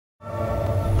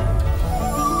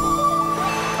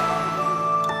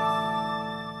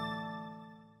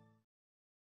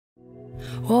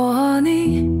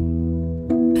你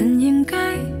本应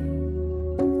该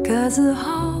各自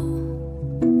好，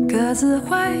各自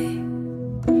坏，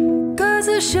各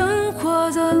自生活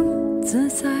的自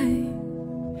在，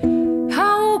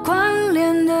毫无关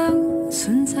联的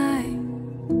存在。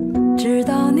直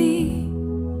到你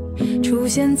出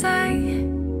现在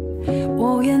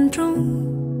我眼中，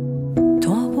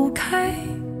躲不开，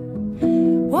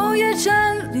我也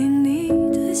占领你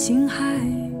的心海，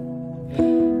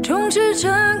充斥着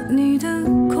你的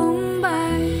空白。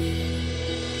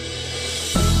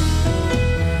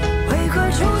会快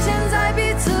出现在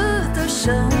彼此的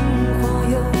生活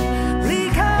又离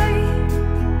开，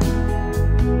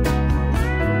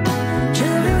只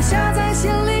留下在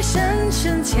心里深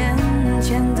深浅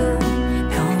浅的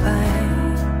漂白。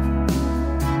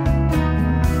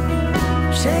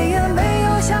谁也没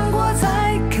有想过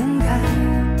再更改，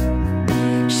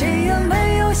谁也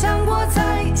没有想过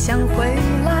再想回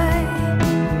来。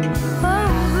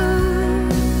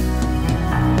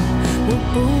我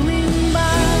不明白。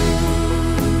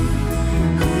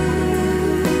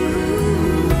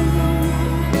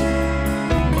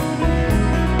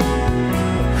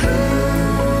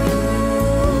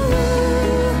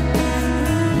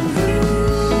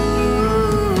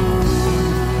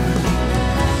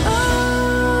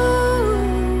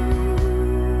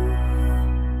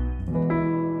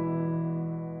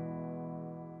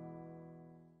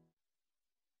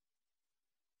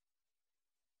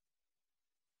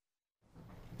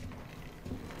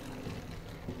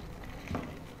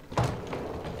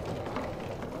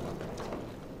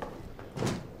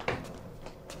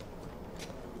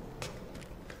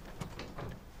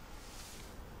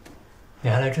你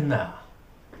还来真的呀？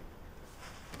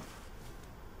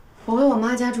我回我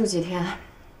妈家住几天，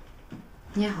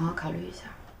你也好好考虑一下。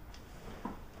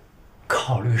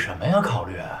考虑什么呀？考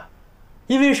虑？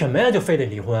因为什么呀？就非得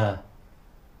离婚？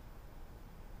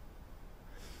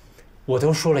我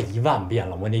都说了10000遍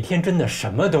了，我那天真的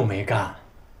什么都没干。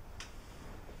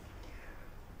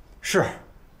是，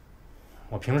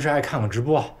我平时爱看看直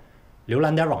播，浏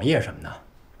览点网页什么的。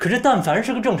可是但凡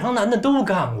是个正常男的都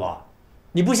干过。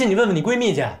你不信，你问问你闺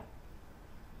蜜去。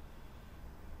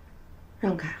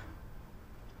让开！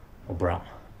我不让。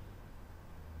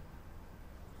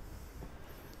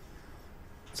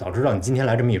早知道你今天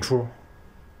来这么一出，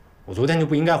我昨天就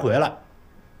不应该回来。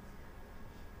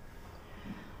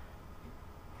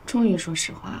终于说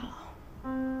实话了，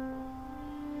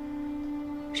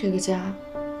这个家，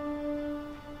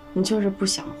你就是不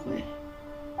想回，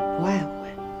不爱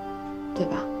回，对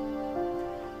吧？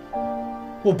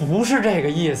我不是这个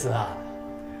意思啊！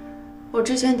我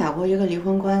之前打过一个离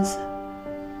婚官司，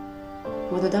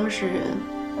我的当事人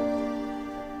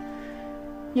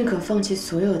宁可放弃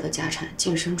所有的家产，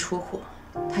净身出户，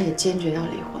他也坚决要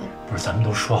离婚。不是咱们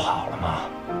都说好了吗？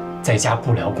在家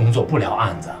不聊工作，不聊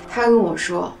案子。他跟我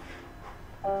说，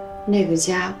那个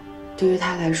家对于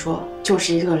他来说就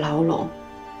是一个牢笼。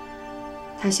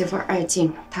他媳妇儿爱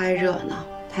静，他爱热闹；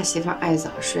他媳妇儿爱早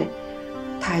睡，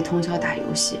他爱通宵打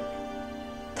游戏。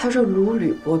他说“如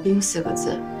履薄冰”4个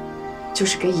字，就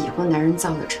是给已婚男人造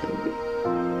的成语。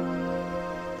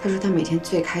他说他每天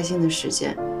最开心的时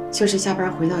间，就是下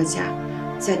班回到家，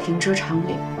在停车场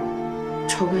里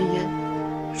抽根烟，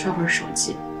刷会儿手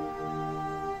机。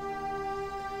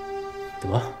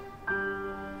得，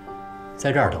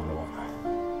在这儿等着我呢。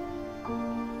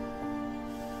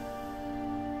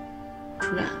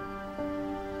楚然，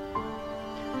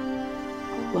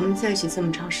我们在一起这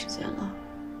么长时间了。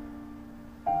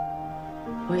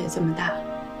我也这么大了，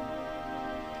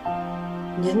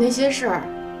你的那些事儿，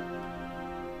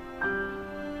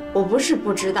我不是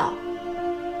不知道，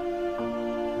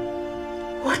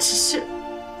我只是……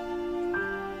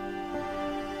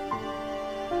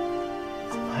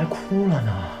怎么还哭了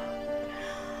呢？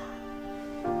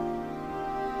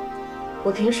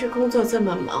我平时工作这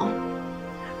么忙，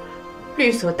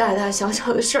律所大大小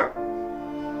小的事儿，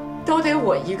都得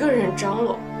我一个人张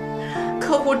罗。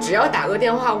客户只要打个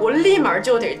电话，我立马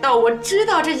就得到。我知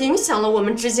道这影响了我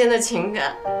们之间的情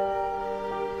感，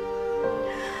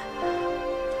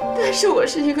但是我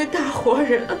是一个大活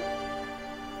人。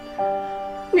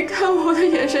你看我的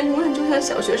眼神永远就像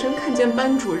小学生看见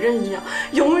班主任一样，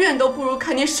永远都不如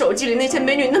看你手机里那些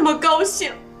美女那么高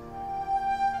兴。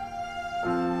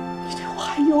你对我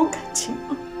还有感情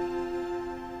吗？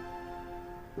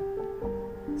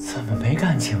怎么没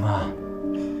感情啊？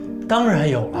当然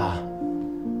有了。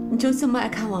你就这么爱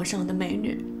看网上的美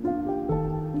女，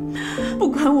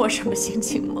不管我什么心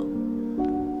情吗？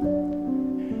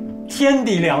天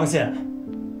地良心，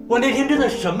我那天真的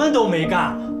什么都没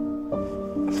干。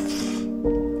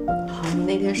好，你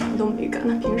那天啥都没干，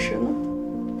那平时呢？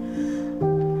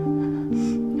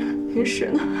平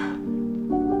时呢？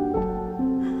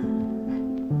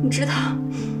你知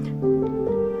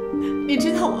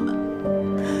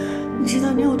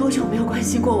道你有多久没有关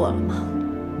心过我了吗？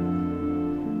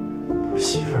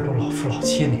媳妇儿都老夫老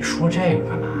妻，你说这个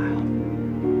干嘛呀？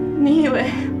你以为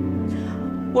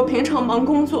我平常忙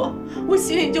工作，我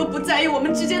心里就不在意我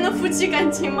们之间的夫妻感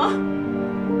情吗？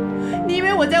你以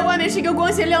为我在外面是一个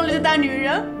光鲜亮丽的大女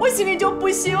人，我心里就不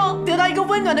希望得到一个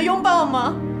温暖的拥抱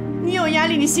吗？你有压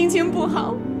力，你心情不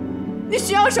好，你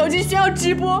需要手机，需要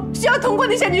直播，需要通过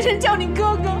那些女生叫你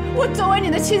哥哥。我作为你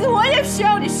的妻子，我也需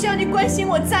要你关心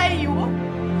我，在意我，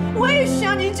我也需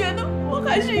要你觉得我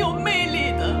还是有魅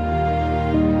力的。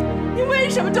你为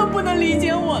什么就不能理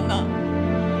解我呢？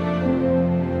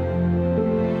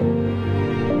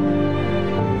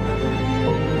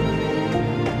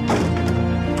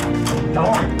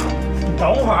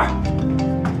等会儿。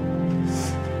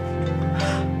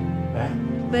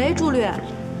喂，助理，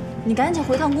你赶紧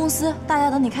回趟公司，大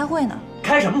家等你开会呢。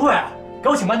开什么会啊？给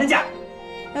我请半天假。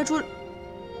哎，助理，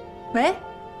喂，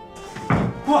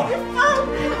过来。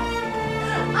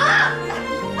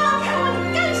放开我！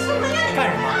你干什么呀？干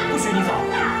什么？不许你走！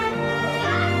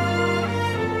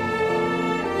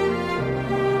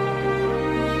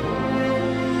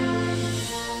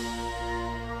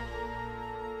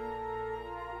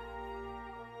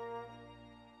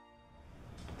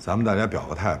咱们大家表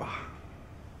个态吧。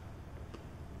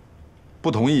不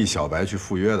同意小白去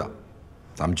赴约的，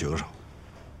咱们举个手。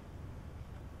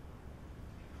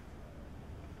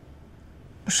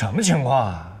什么情况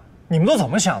啊？你们都怎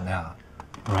么想的呀？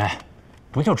喂，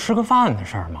不就吃个饭的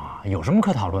事儿吗？有什么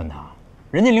可讨论的？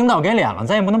人家领导给脸了，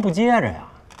咱也不能不接着呀。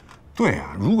对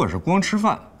呀，如果是光吃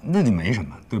饭，那就没什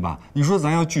么，对吧？你说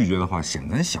咱要拒绝的话，显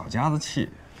咱小家子气。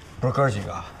不是哥几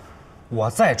个，我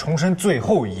再重申最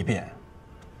后一遍，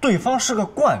对方是个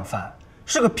惯犯，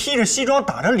是个披着西装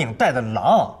打着领带的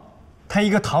狼。他一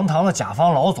个堂堂的甲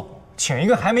方老总，请一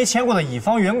个还没签过的乙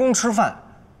方员工吃饭，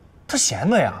他闲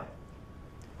的呀。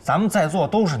咱们在座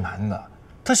都是男的，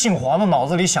他姓黄的脑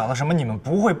子里想的什么，你们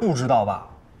不会不知道吧？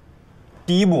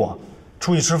第一步，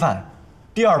出去吃饭；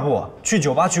第二步，去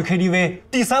酒吧去 KTV；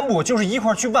第三步就是一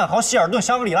块去万豪、希尔顿、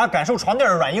香格里拉，感受床垫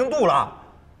的软硬度了。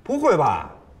不会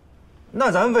吧？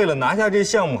那咱为了拿下这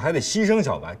项目，还得牺牲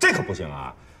小白，这可不行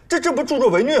啊！这不助纣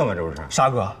为虐吗？这不是？沙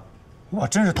哥，我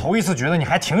真是头一次觉得你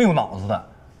还挺有脑子的。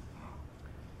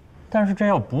但是这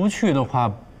要不去的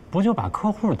话，不就把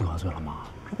客户得罪了吗？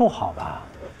这不好吧？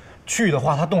去的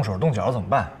话，他动手动脚怎么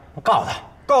办？我告他，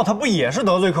告他不也是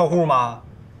得罪客户吗？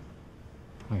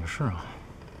也是啊。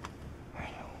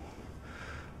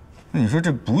那你说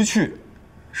这不去，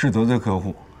是得罪客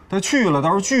户；他去了，到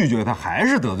时候拒绝他还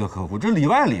是得罪客户，这里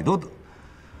外里都得。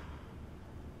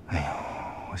哎呦，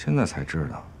我现在才知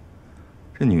道，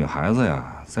这女孩子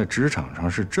呀，在职场上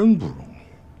是真不容易。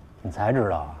你才知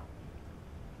道啊？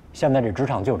现在这职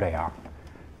场就这样，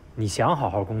你想好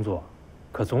好工作，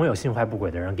可总有心怀不轨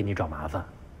的人给你找麻烦。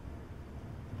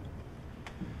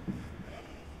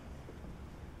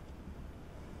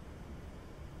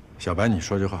小白，你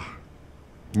说句话，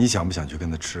你想不想去跟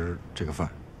他吃这个饭？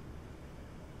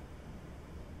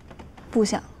不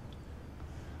想。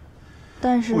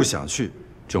但是不想去，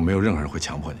就没有任何人会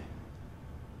强迫你。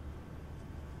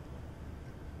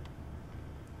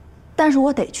但是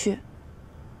我得去。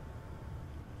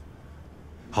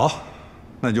好，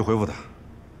那你就回复他，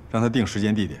让他定时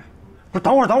间地点。不是，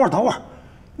等会儿，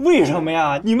为什么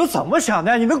呀？你们怎么想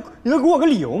的呀？你能给我个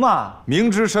理由吗？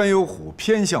明知山有虎，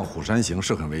偏向虎山行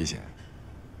是很危险。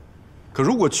可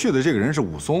如果去的这个人是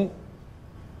武松，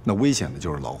那危险的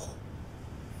就是老虎。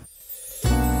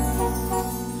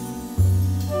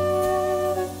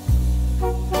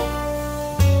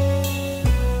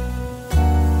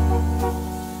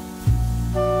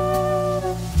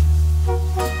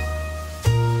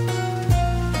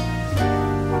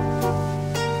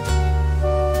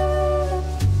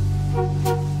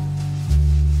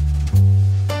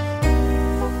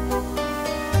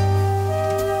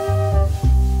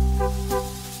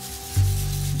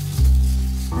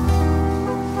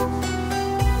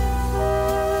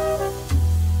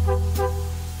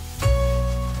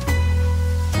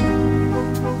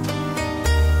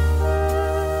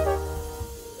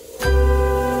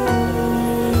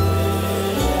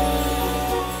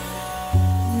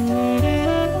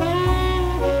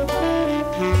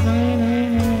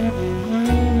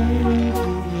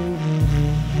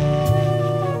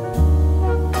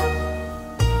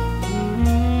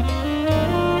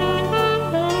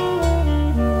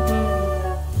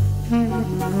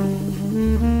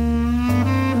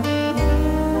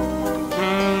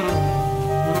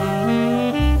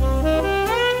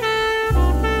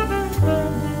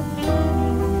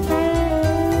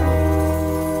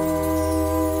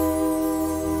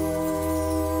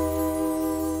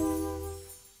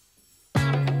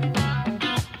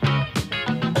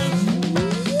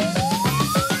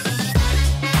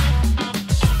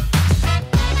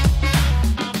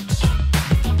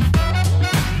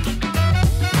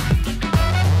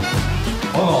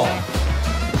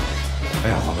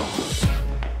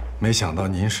没想到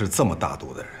您是这么大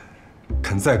度的人，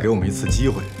肯再给我们一次机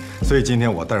会，所以今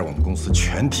天我带着我们公司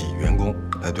全体员工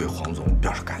来对黄总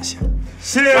表示感谢。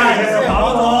谢谢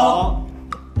黄总。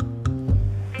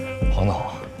黄总，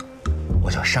我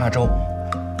叫沙洲，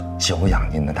久仰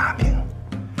您的大名，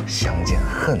相见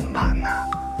恨晚呐。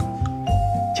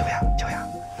久仰。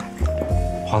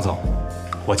黄总，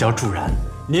我叫祝然，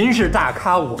您是大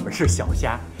咖，我们是小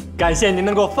虾。感谢您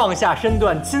能够放下身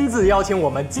段，亲自邀请我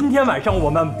们。今天晚上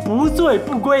我们不醉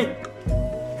不归。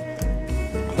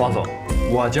黄总，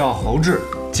我叫侯志，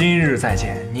今日再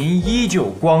见，您依旧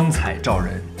光彩照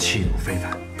人，气度非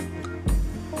凡。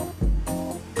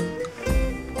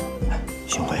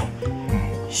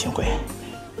幸会，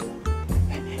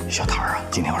小谭儿啊，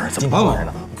今天晚上怎么玩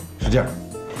呢？是这样，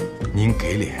您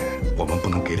给脸，我们不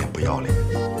能给脸不要脸。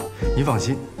您放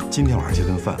心，今天晚上这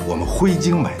顿饭我们挥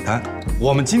金买单。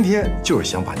我们今天就是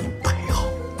想把您陪好。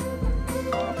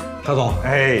沙总，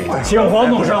哎，请黄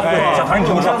总上会。小谭，你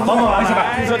听我说，黄总来，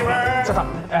小谭，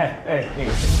那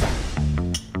个。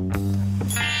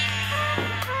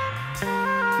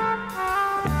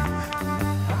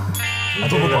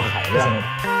不，海量。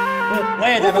我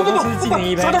也代表公司敬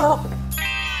您一杯。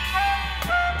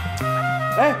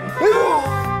哎呦，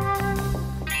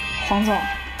黄总，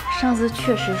上次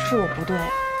确实是我不对，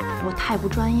我太不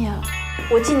专业了。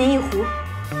我敬您一壶。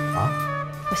啊？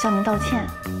我向您道歉。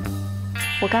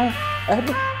我干了。哎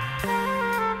不。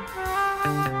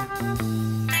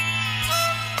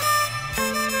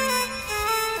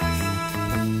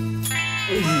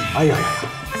哎呀！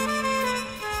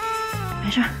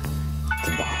没事。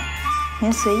真棒。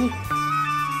您随意。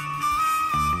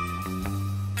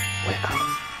我也干了。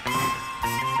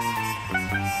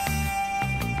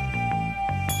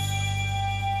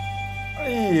哎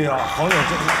呀，黄总真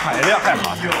是海量太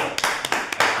好了！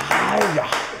哎呀，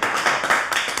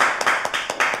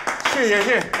谢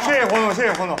谢黄总，谢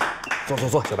谢黄总。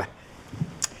坐，小白。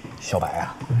小白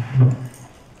啊，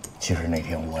其实那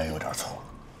天我也有点错，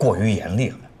过于严厉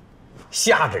了，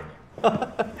吓着你。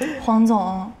黄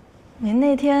总，您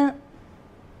那天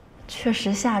确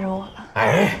实吓着我了。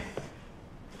哎，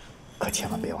可千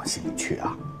万别往心里去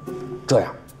啊！这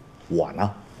样，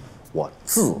我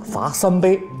自罚3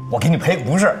杯，我给你赔个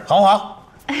不是，好不好？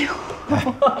哎呦，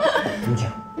您请。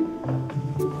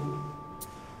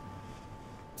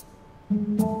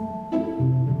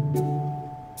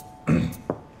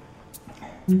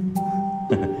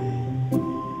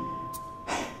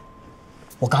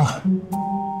我干了。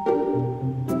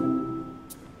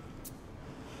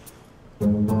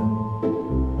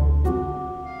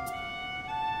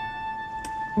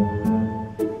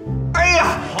哎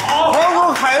呀，好，黄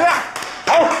总海量，好。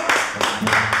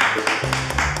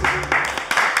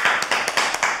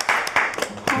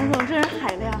黄总真是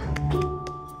海量。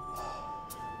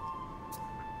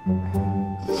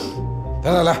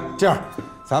来，这样，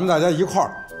咱们大家一块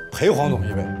儿陪黄总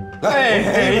一杯。来，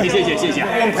谢谢，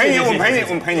我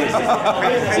们陪你，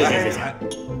谢谢。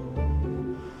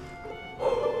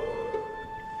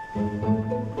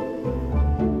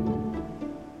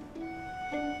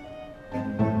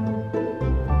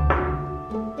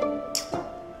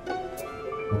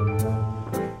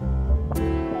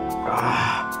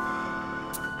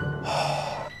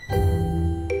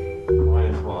我也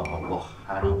说，我还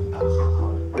让他好好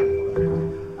的。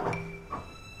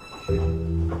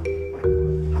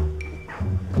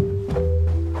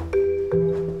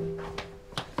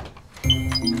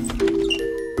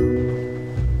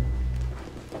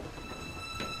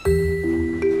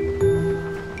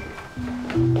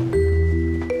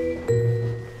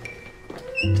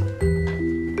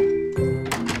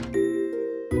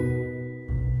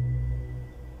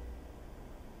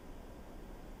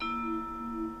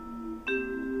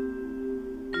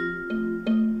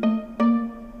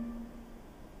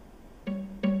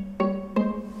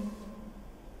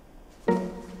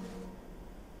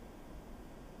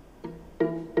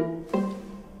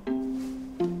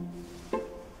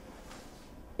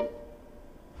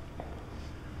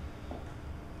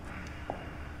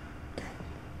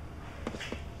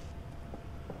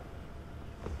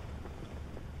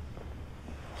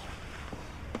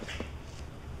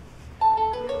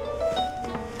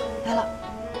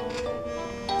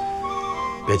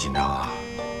别紧张啊，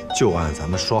就按咱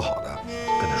们说好的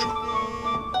跟他说。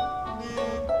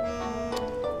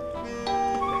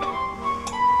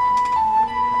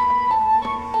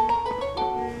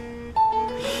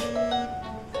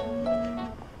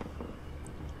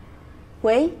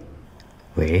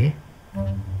喂，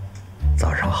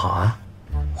早上好啊，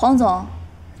黄总，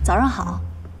早上好，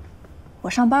我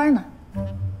上班呢。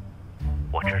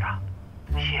我知道，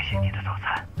谢谢你的早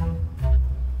餐。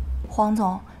黄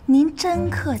总，您真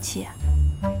客气。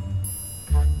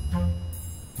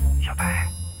小白，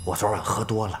我昨晚喝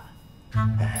多了，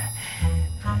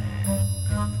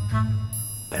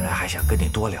本来还想跟你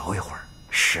多聊一会儿，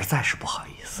实在是不好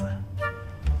意思。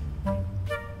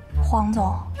黄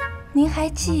总，您还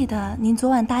记得您昨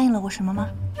晚答应了我什么吗？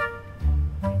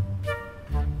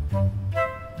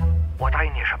我答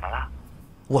应你什么了？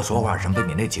我昨晚上被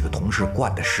你那几个同事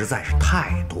灌的实在是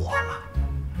太多了，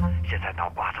现在脑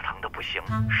瓜子疼的不行，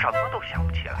什么都想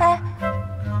不起来。哎，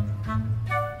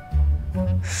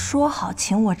说好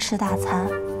请我吃大餐，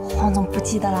黄总不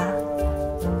记得啦？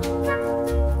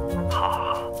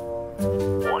好，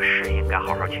我是应该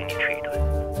好好请你吃一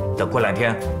顿。等过2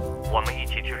天，我们一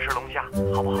起去吃龙虾，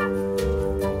好不好？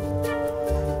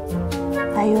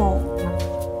哎呦，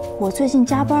我最近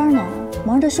加班呢，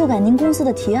忙着修改您公司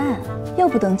的提案，要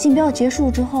不等竞标结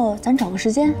束之后，咱找个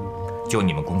时间。就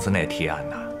你们公司那提案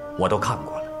呢，我都看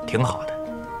过了，挺好的。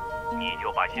你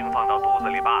就把心放到肚子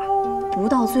里吧。不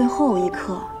到最后一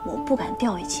刻，我不敢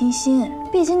掉以轻心，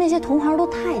毕竟那些同行都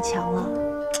太强了。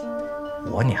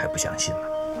你还不相信呢？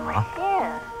啊？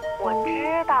我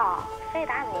知道，非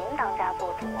打您当家做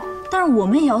主，但是我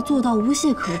们也要做到无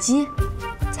懈可击，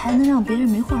才能让别人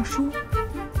没话说。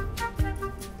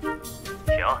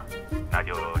行，那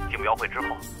就竞标会之后，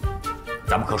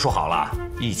咱们可说好了，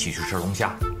一起去吃龙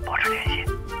虾，保持联系。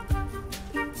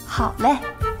好嘞，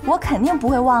我肯定不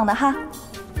会忘的哈。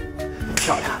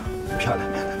漂亮，漂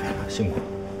亮，漂亮，漂亮，辛苦。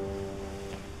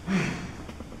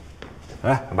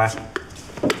来，小白，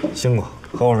辛苦，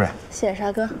喝口水。谢谢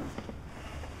沙哥。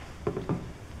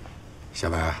小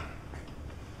白，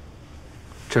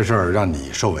这事儿让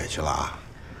你受委屈了啊？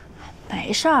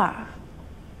没事儿，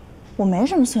我没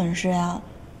什么损失呀，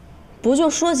不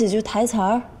就说几句台词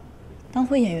儿，当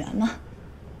会演员嘛，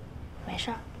没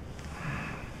事儿。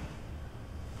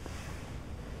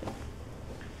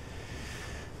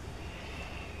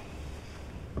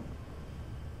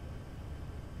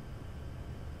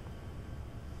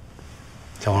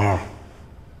小王，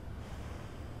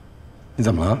你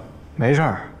怎么了？没事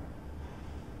儿。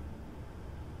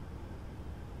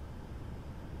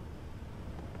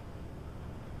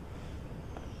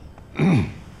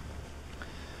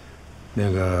那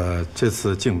个，这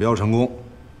次竞标成功，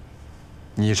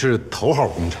你是头号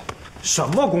功臣。什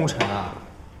么功臣啊？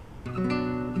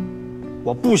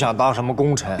我不想当什么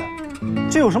功臣，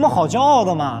这有什么好骄傲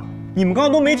的吗？你们刚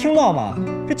刚都没听到吗？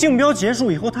这竞标结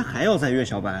束以后，他还要再约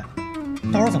小白，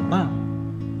到时候怎么办？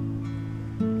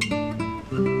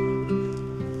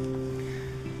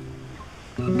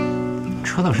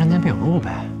车到山前必有路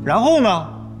呗。然后呢？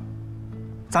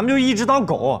咱们就一直当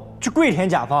狗去跪舔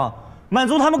甲方，满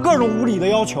足他们各种无理的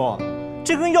要求，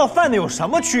这跟要饭的有什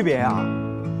么区别呀？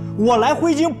我来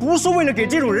辉京不是为了给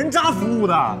这种人渣服务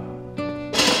的。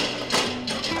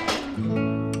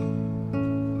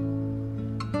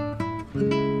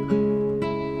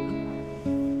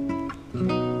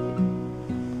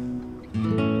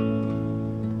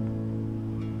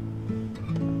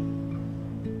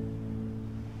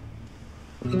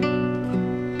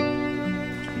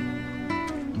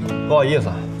不好意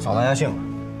思，扫大家兴。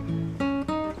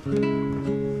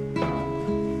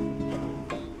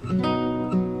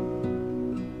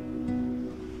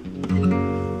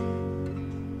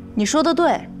你说的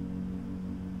对，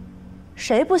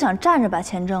谁不想站着把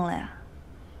钱挣了呀？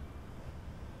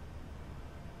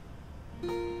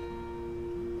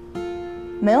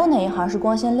没有哪一行是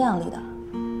光鲜亮丽的，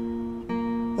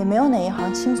也没有哪一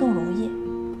行轻松容易。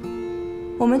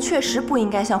我们确实不应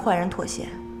该向坏人妥协，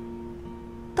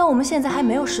但我们现在还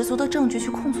没有十足的证据去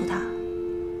控诉他。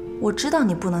我知道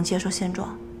你不能接受现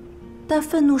状，但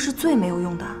愤怒是最没有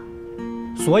用的。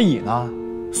所以呢？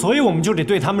所以我们就得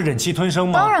对他们忍气吞声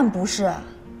吗？当然不是，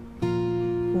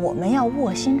我们要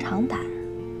卧薪尝胆。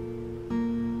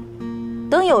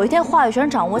等有一天话语权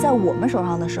掌握在我们手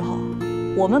上的时候，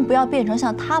我们不要变成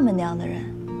像他们那样的人，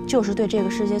就是对这个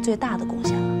世界最大的贡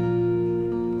献了。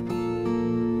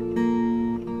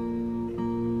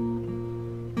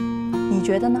你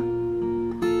觉得呢？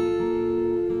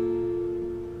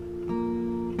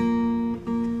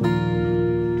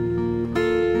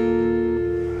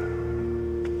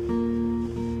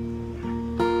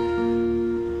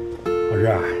老师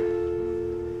啊，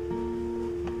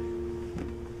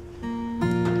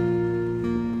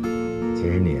其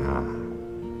实你啊，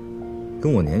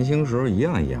跟我年轻时候一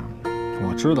样的。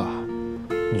我知道，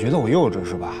你觉得我幼稚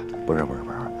是吧？不是，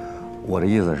我的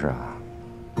意思是啊，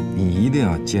你一定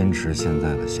要坚持现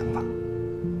在的想法，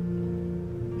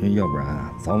因为要不然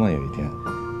啊，早晚有一天，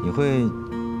你会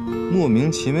莫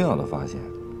名其妙的发现，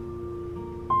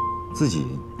自己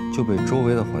就被周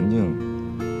围的环境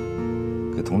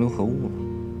给同流合污了。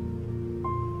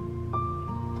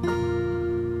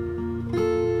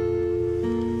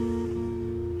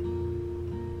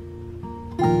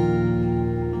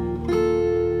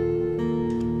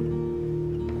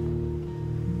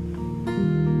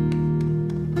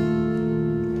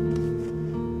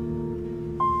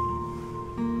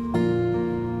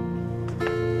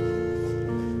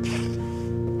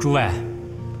诸位，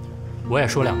我也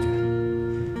说两句。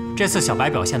这次小白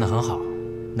表现得很好，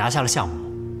拿下了项目，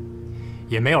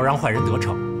也没有让坏人得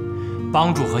逞，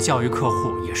帮助和教育客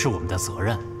户也是我们的责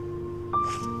任。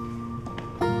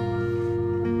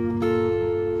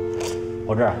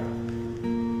侯志，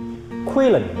亏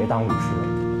了你没当律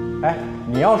师。哎，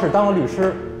你要是当了律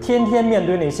师，天天面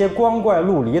对那些光怪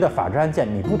陆离的法治案件，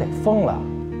你不得疯了？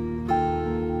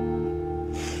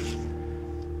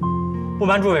不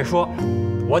瞒诸位说，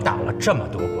我打了这么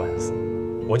多官司，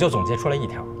我就总结出来一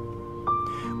条：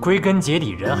归根结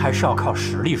底，人还是要靠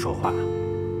实力说话，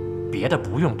别的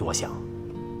不用多想。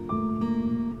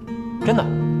真的。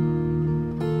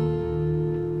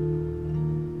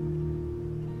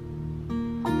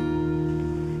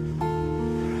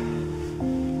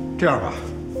这样吧，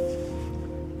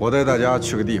我带大家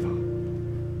去个地方。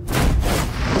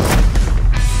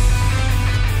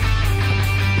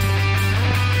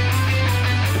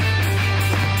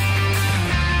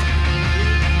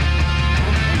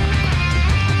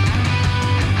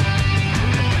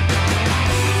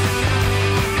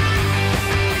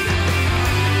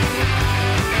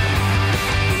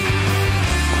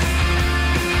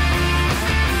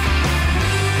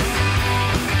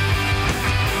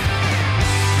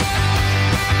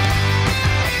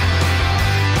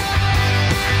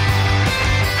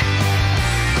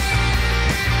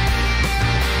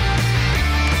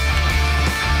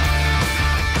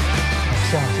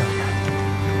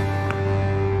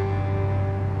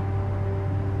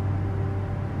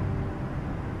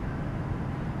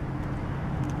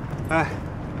哎，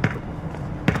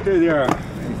这地儿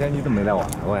以前你怎么没带我来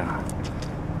过呀？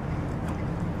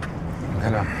你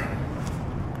看这儿，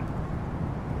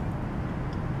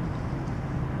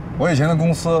我以前的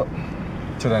公司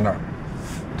就在那儿，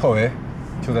拓维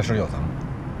就在19层。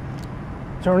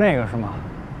就是那个是吗？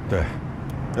对，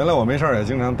原来我没事儿也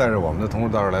经常带着我们的同事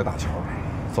到这儿来打球，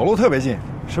走路特别近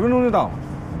，10分钟就到了。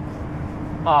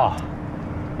哦，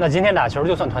那今天打球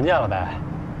就算团建了呗？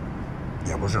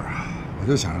也不是，我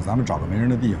就想着咱们找个没人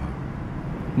的地方，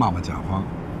骂骂甲方，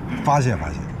发泄发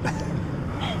泄。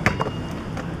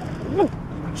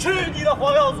去你的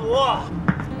黄耀祖！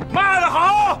骂得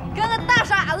好，跟个大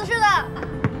傻子似的。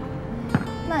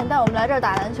那你带我们来这儿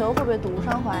打篮球，会不会赌无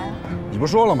伤怀啊？你不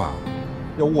说了吗？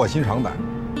要卧薪尝胆，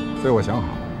所以我想好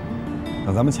了，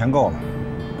等咱们钱够了，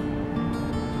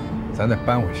咱再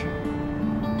搬回去，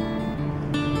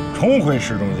重回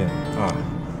市中心啊，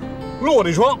落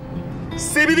地窗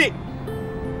 ，CBD。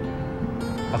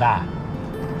老大，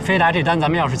飞达这单咱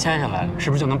们要是签下来，是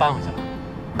不是就能搬回去了？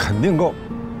肯定够。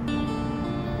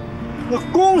那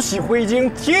恭喜辉京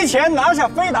提前拿下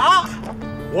飞达，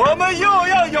我们又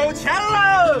要有钱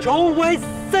了。重回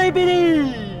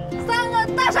CBD。三个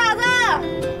大傻子。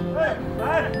哎，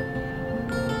来，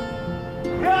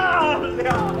漂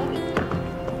亮！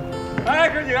哎，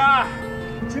哥几个，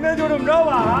今天就这么着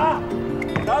吧啊！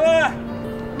咱们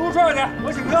撸串去，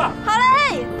我请客。好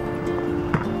嘞。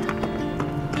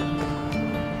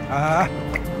哎，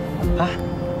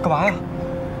干嘛呀？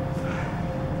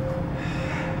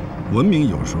文明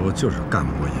有时候就是干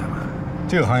不过野蛮，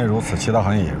这个行业如此，其他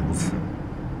行业也如此。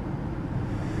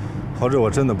豪志，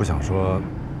我真的不想说，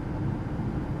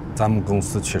咱们公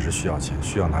司确实需要钱，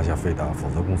需要拿下飞达，否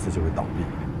则公司就会倒闭。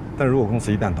但如果公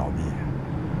司一旦倒闭，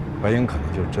白鹰可能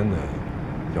就真的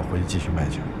要回去继续卖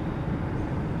酒，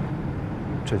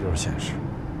这就是现实。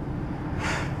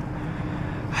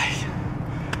哎呀，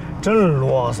真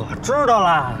啰嗦，知道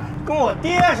了，跟我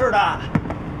爹似的。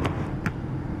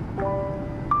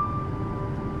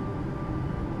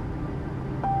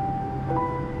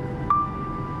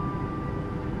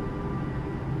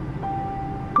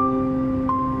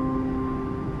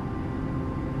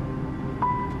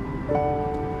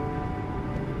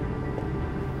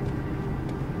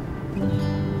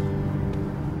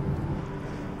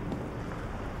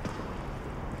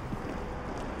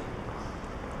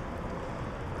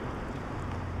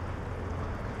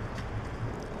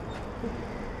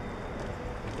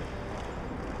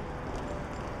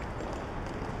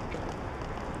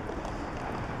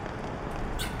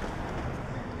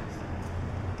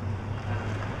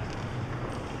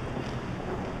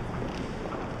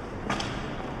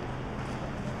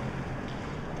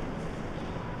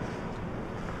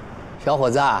小伙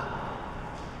子，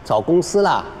找公司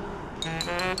了？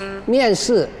面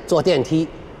试坐电梯，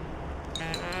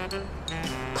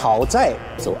讨债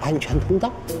走安全通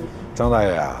道。张大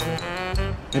爷啊，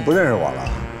你不认识我了？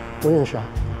不认识啊？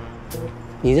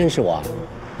你认识我啊？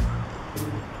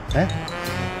哎，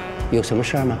有什么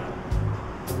事儿吗？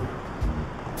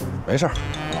没事儿，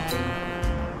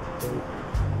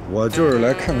我就是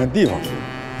来看看地方。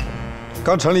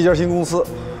刚成立一家新公司，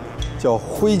叫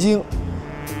辉晶。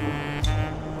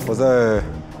我在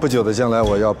不久的将来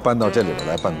我要搬到这里边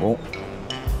来办公，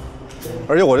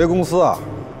而且我这公司啊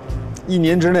，1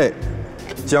年之内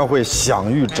将会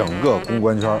享誉整个公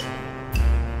关圈。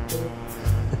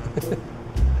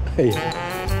哎呀，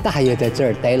大爷在这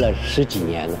儿待了10几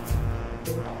年了，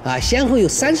啊，先后有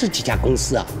30几家公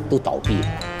司啊都倒闭了，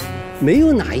没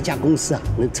有哪一家公司啊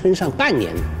能撑上半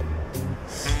年的。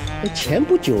前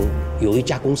不久有一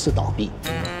家公司倒闭，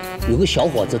有个小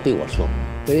伙子对我说：“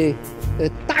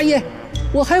大爷，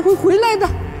我还会回来的。”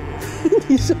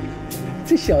你说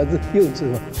这小子幼稚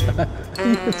吗？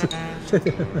幼稚。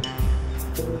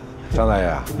张大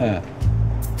爷，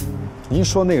您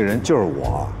说那个人就是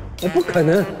我？不可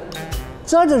能，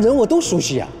这样的人我都熟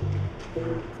悉啊。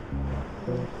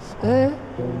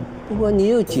不过你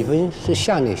有几分是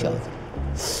像那小子，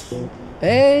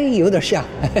有点像，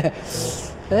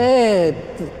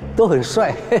都很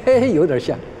帅，有点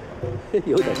像，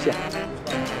有点像。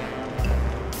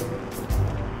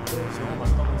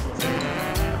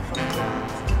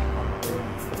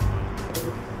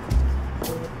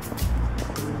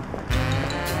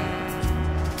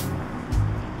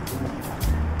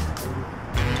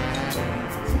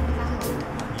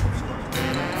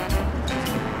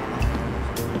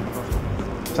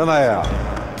张大爷啊，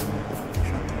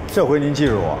这回您记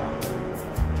住我，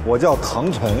我叫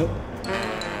唐晨，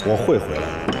我会回来的。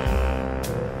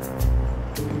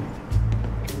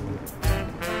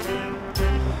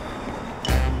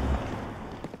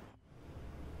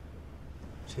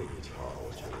这一条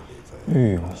我觉得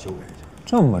得再修改一下。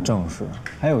这么正式，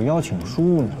还有邀请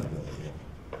书呢。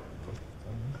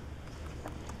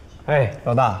哎，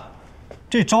老大，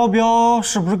这招标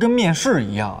是不是跟面试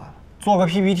一样啊？做个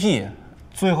PPT。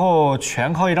最后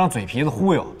全靠一张嘴皮子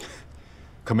忽悠，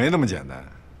可没那么简单。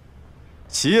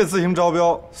企业自行招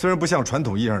标虽然不像传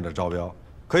统意义上的招标，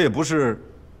可也不是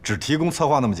只提供策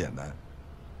划那么简单。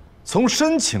从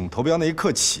申请投标那一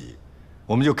刻起，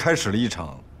我们就开始了一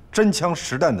场真枪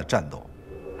实弹的战斗。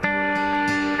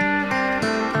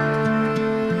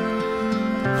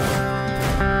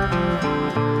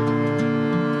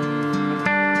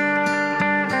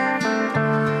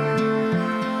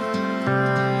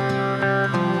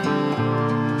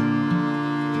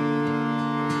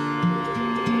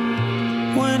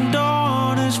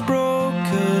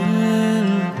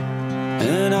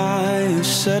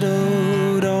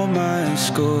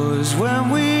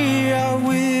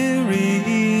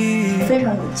非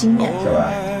常有经验，是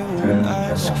吧？跟以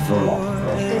前广州老哥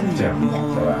这样，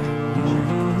是吧？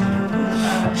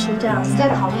是这样，再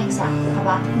讨论一下，好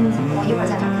吧？我一会儿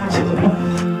再找他。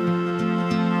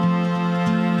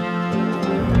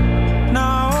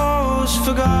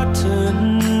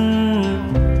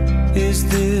Is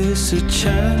this a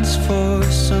chance for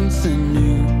something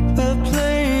new? A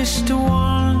place to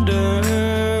wander,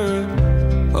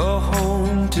 a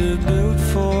home to build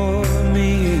for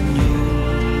me and you.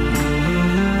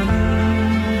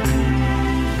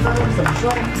 怎么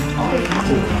说呢？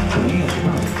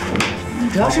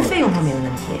主要是费用方面的问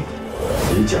题。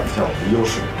可以讲一下我的优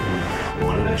势。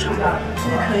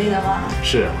可以的吗？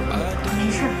是。没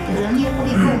事，人力物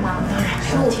力贵吗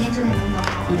？15天之内能弄好。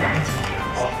100几。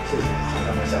好，谢谢，咱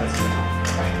们下次。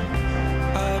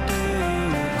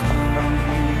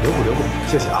留步，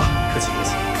谢谢啊，客气客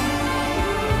气。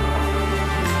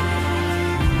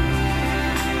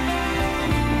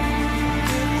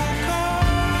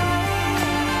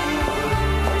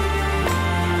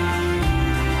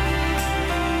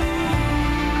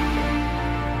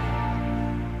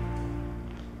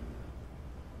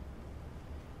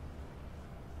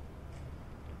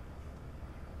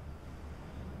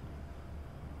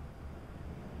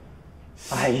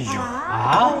哎呦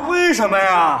啊！为什么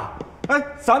呀？哎，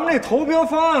咱们这投标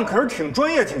方案可是挺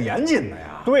专业、挺严谨的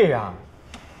呀。对呀。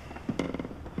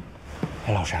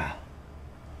哎，老山，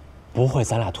不会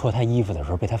咱俩脱他衣服的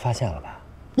时候被他发现了吧？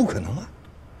不可能啊！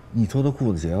你脱他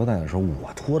裤子、解腰带的时候，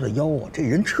我脱着腰啊，这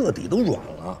人彻底都软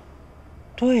了。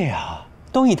对呀，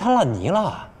都一滩烂泥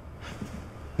了，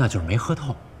那就是没喝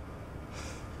透。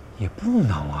也不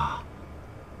能啊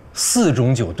，4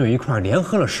种酒兑一块连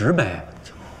喝了10杯。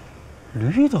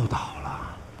驴都倒了，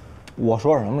我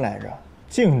说什么来着？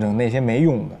净整那些没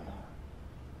用的。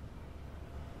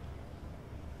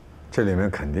这里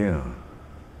面肯定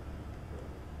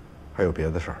还有别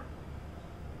的事儿。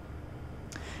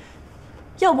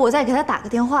要不我再给他打个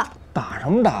电话？打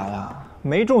什么打呀？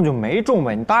没中就没中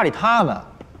呗，你搭理他们。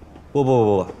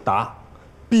不，打，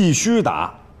必须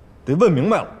打，得问明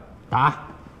白了。打，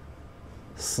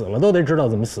死了都得知道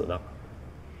怎么死的。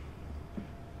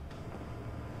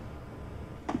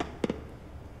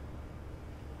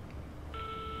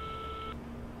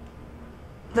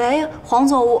喂，黄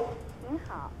总，您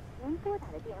好，您拨打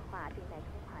的电话正在通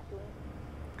话中。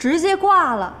直接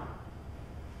挂了。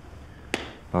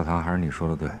老唐，还是你说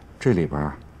的对，这里边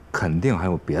肯定还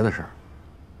有别的事儿。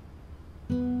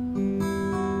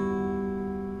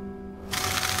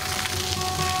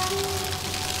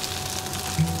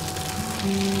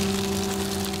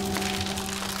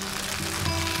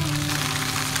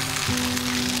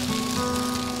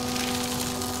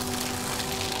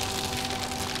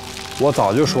我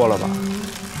早就说了吧，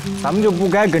咱们就不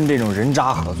该跟这种人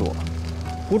渣合作，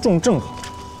不中正好。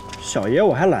小爷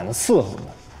我还懒得伺候呢。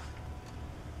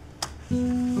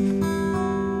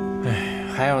哎，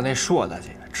还有那硕大姐，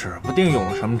指不定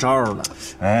有什么招呢。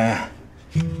哎，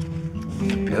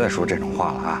别再说这种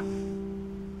话了啊！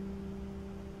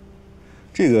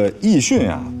这个易迅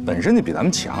啊，本身就比咱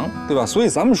们强，对吧？所以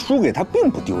咱们输给他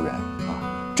并不丢人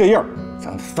啊。这样，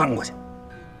咱翻过去。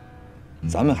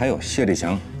咱们还有谢立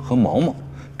强和毛毛，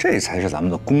这才是咱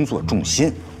们的工作重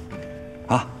心，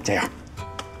啊，这样。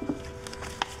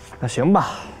那行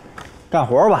吧，干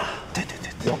活吧。对，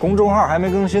我公众号还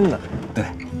没更新呢。对。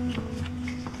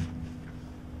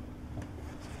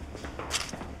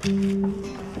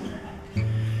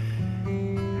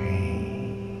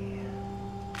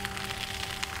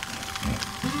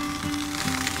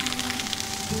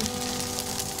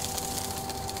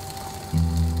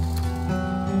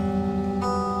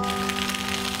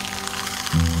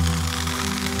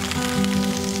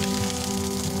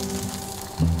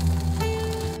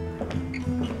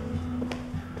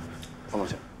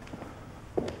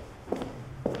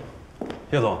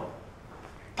叶总，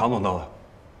唐总到了。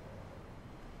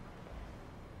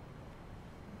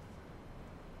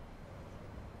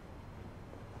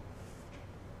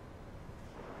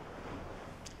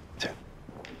请。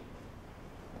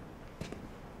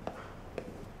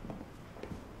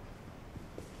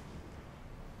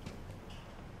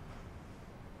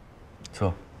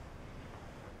坐。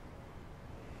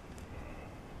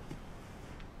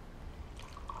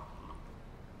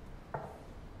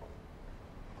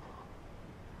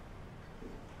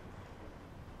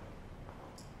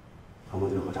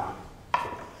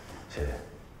谢谢。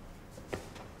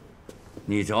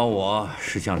你找我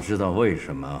是想知道为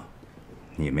什么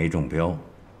你没中标？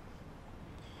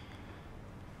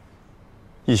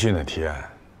易迅的提案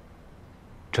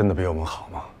真的比我们好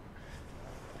吗？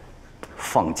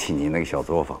放弃你那个小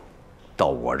作坊，到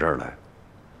我这儿来，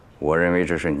我认为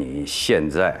这是你现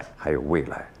在还有未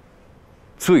来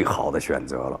最好的选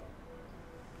择了。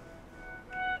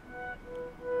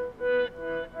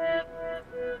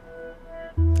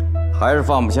还是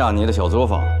放不下你的小作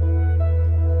坊。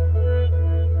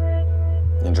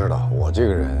您知道我这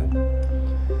个人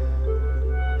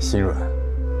心软，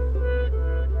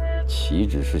岂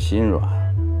止是心软，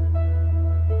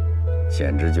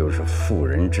简直就是妇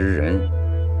人之仁。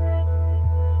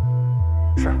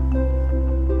是，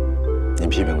您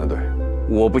批评的对。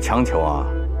我不强求啊，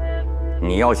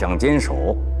你要想坚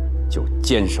守，就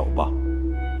坚守吧。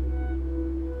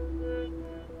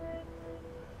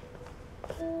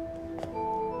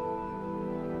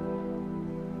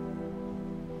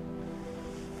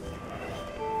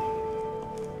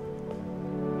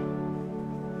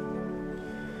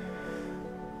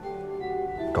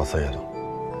告辞，叶总。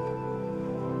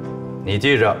你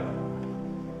记着，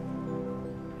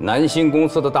南星公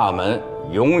司的大门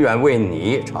永远为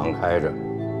你敞开着。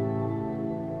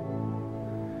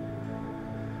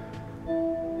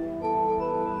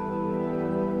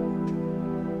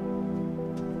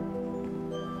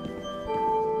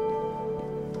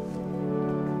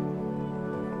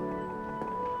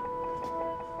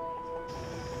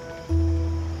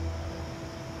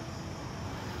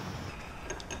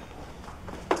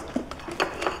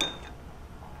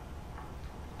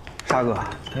沙哥，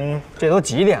这都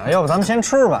几点了？要不咱们先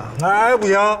吃吧？哎，不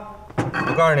行！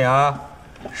我告诉你啊，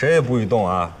谁也不许动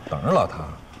啊，等着老唐。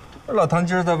老唐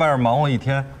今儿在外边忙活一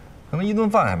天，可能一顿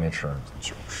饭还没吃。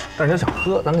就是，但是想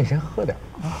喝，咱得先喝点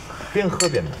啊，边喝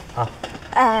边聊啊。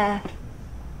哎，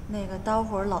那个待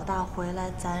会儿老大回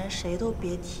来，咱谁都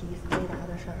别提飞达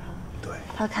的事儿哈。对，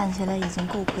他看起来已经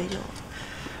够愧疚了。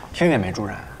听见没，朱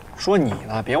然？说你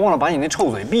呢，别忘了把你那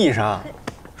臭嘴闭上。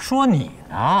说你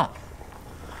呢？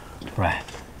喂，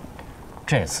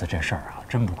这次这事儿啊，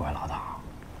真不怪老唐，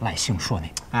赖姓说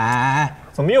那。哎，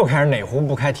怎么又开始哪壶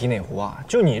不开提哪壶啊？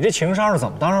就你这情商是怎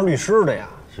么当上律师的呀？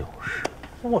就是，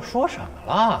我说什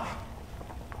么了？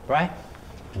不是，哎，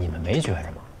你们没觉着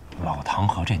吗？老唐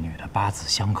和这女的八字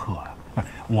相克啊。不是，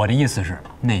我的意思是，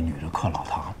那女的克老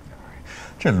唐。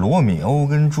这罗密欧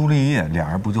跟朱丽叶俩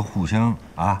人不就互相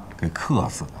给克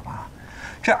死的吗？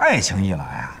这爱情一来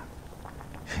啊，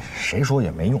谁说也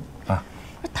没用啊。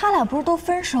不是他俩不是都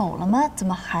分手了吗？怎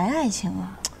么还爱情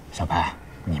啊？小白，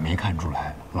你没看出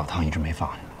来老唐一直没放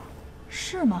下吗？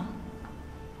是吗？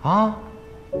啊，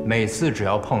每次只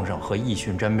要碰上和奕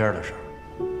迅沾边的事儿，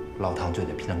老唐就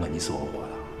得拼个你死我活的。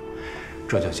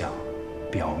这就叫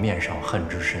表面上恨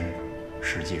之深，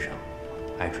实际上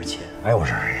爱之浅。哎，我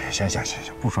说，行，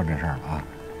不说这事儿了啊。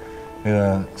这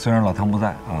个虽然老唐不在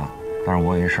啊，但是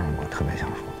我有一事儿我特别想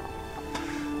说，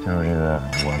就是这个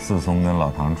我自从跟老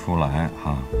唐出来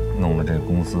弄了这个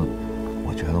公司，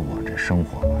我觉得我这生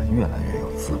活吧越来越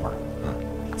有滋味啊。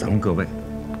咱们各位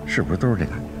是不是都是这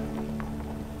感觉？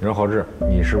你说郝志，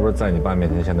你是不是在你爸面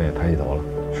前现在也抬起头了？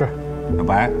是。小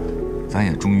白，咱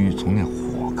也终于从那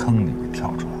火坑里面跳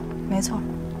出来了。没错。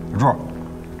小柱，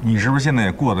你是不是现在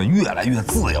也过得越来越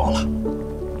自由了？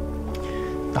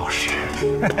倒是。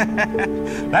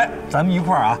来，咱们一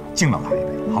块儿敬老唐一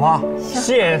杯，好不好？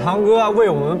谢谢堂哥为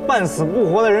我们半死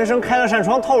不活的人生开了扇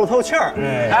窗，透了透气儿。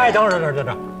哎，等会儿，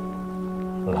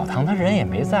老唐他人也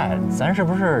没在，咱是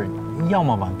不是要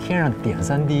么往天上点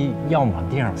3滴，要么往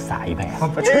地上撒一杯啊？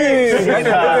去，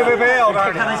别！我告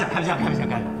诉你，开玩笑。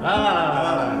来。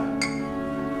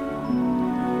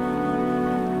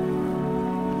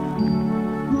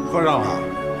喝上了。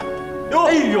哟，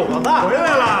哎呦，老大回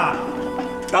来了，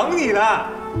等你呢。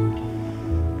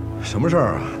什么事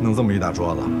儿啊？弄这么一大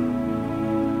桌子？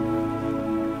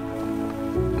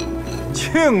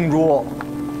庆祝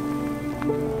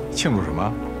什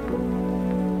么？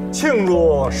庆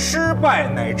祝失败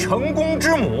乃成功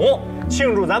之母，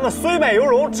庆祝咱们虽败犹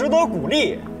荣，值得鼓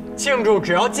励，庆祝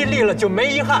只要尽力了就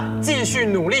没遗憾，继续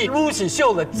努力，撸起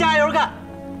袖子加油干。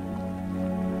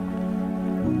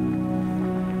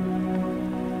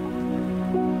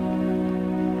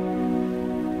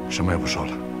什么也不说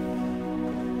了。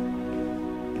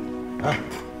哎，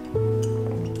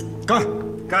干！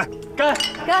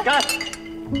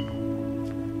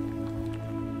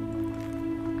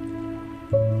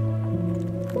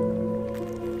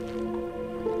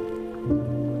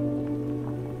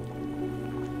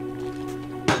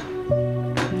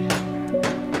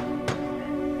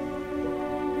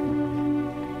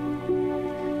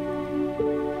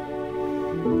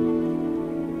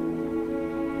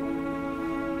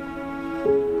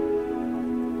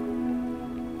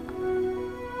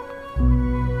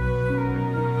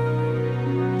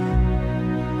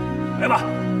来吧，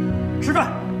吃饭，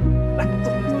来，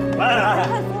来，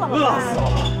饿死我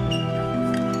了。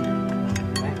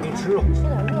来，给你吃肉，吃点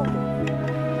肉。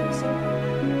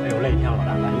哎呦，累天了，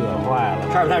来，饿坏了。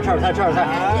吃点菜。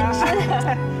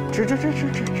吃。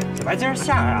小白今儿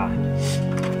下呀，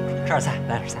吃点菜，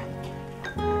来点菜。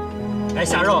来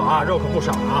下肉啊，肉可不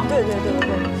少啊。对，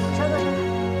山哥。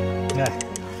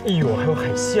哎呦，还有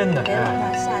海鲜呢。给老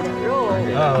大下点肉。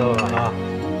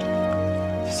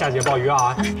下节鲍鱼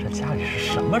啊！这家里是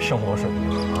什么生活水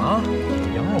平啊？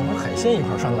羊肉和海鲜一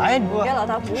块涮，来，你给老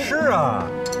大补吃啊！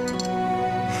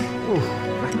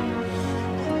来，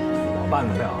老拌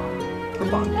的料啊，真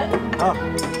棒啊！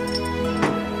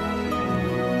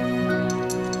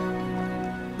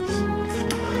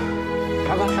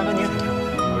沙哥你也吃。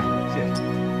好嘞，谢谢。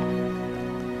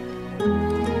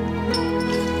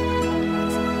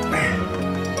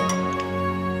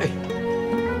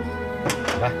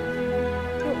来。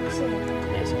谢谢。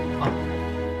也行啊。